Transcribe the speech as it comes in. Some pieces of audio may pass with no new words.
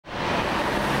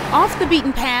Off the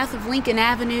beaten path of Lincoln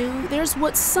Avenue, there's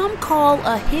what some call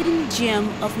a hidden gem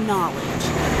of knowledge.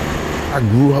 I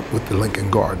grew up with the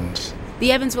Lincoln Gardens.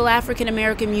 The Evansville African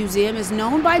American Museum is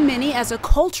known by many as a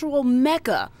cultural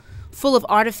mecca, full of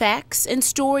artifacts and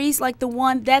stories like the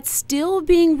one that's still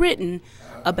being written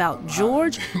about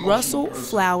George Russell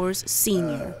Flowers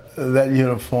Sr. That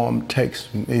uniform takes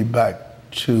me back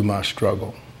to my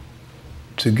struggle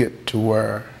to get to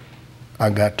where I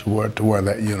got to wear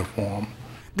that uniform.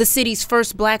 The city's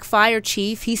first black fire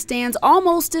chief, he stands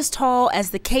almost as tall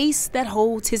as the case that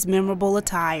holds his memorable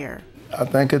attire. I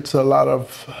think it's a lot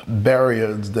of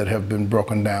barriers that have been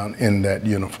broken down in that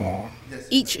uniform.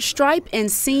 Each stripe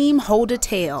and seam hold a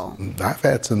tale. I've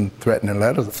had some threatening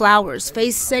letters. Flowers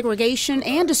face segregation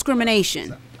and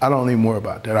discrimination. I don't even worry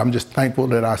about that. I'm just thankful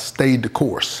that I stayed the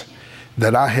course,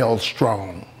 that I held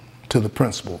strong to the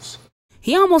principles.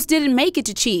 He almost didn't make it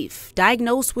to chief,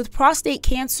 diagnosed with prostate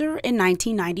cancer in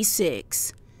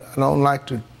 1996. I don't like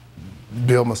to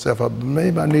build myself up.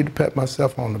 Maybe I need to pat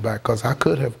myself on the back because I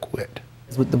could have quit.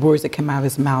 The words that come out of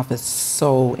his mouth is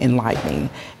so enlightening,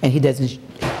 and he doesn't,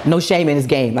 no shame in his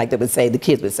game, like they would say, the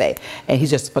kids would say, and he's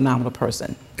just a phenomenal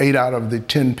person. 8 out of the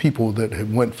 10 people that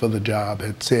had went for the job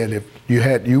had said if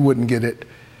you wouldn't get it,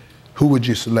 who would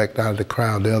you select out of the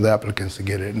crowd, the other applicants to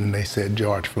get it? And they said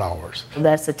George Flowers.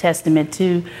 That's a testament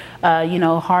to,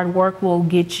 hard work will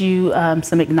get you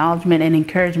some acknowledgement and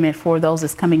encouragement for those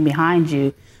that's coming behind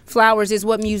you. Flowers is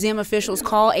what museum officials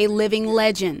call a living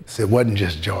legend. It wasn't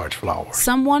just George Flowers.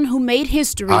 Someone who made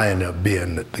history. I ended up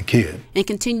being the kid. And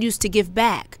continues to give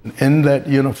back. In that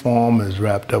uniform is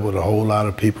wrapped up with a whole lot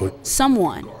of people.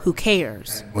 Someone who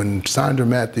cares. When Sandra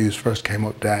Matthews first came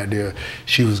up with the idea,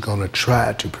 she was going to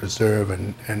try to preserve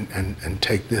and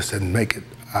take this and make it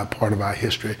a part of our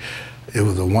history. It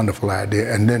was a wonderful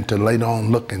idea. And then to later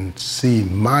on look and see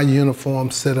my uniform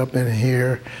set up in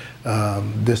here,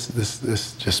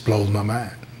 this just blows my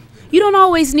mind. You don't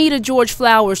always need a George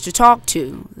Flowers to talk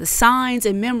to. The signs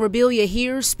and memorabilia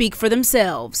here speak for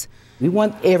themselves. We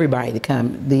want everybody to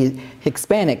come, the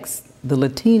Hispanics, the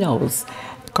Latinos,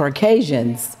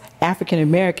 Caucasians, African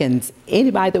Americans,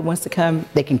 anybody that wants to come,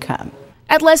 they can come.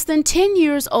 At less than 10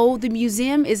 years old, the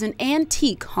museum is an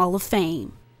antique hall of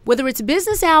fame. Whether it's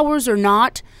business hours or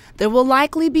not, there will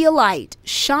likely be a light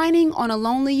shining on a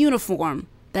lonely uniform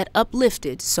that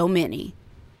uplifted so many.